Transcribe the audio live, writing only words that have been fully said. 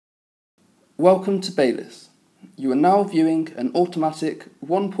Welcome to Bayliss. You are now viewing an automatic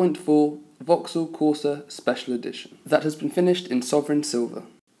 1.4 Vauxhall Corsa Special Edition that has been finished in Sovereign Silver.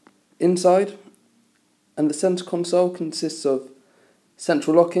 Inside, and the centre console consists of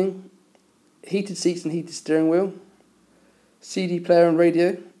central locking, heated seats and heated steering wheel, CD player and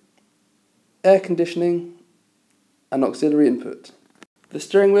radio, air conditioning, and auxiliary input. The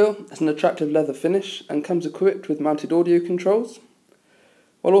steering wheel has an attractive leather finish and comes equipped with mounted audio controls,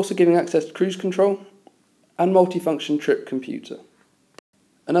 while also giving access to cruise control and multifunction trip computer.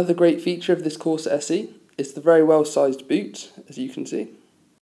 Another great feature of this Corsa SE is the very well sized boot, as you can see.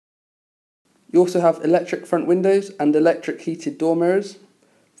 You also have electric front windows and electric heated door mirrors,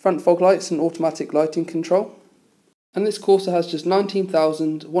 front fog lights and automatic lighting control, and this Corsa has just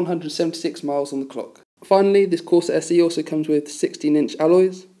 19,176 miles on the clock. Finally, this Corsa SE also comes with 16-inch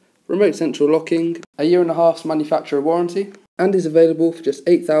alloys, remote central locking, a 1.5 year manufacturer warranty, and is available for just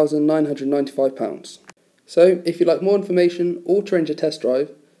 £8,995. So, if you'd like more information or to arrange a test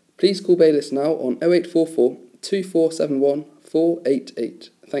drive, please call Bayliss now on 0844 2471 488.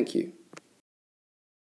 Thank you.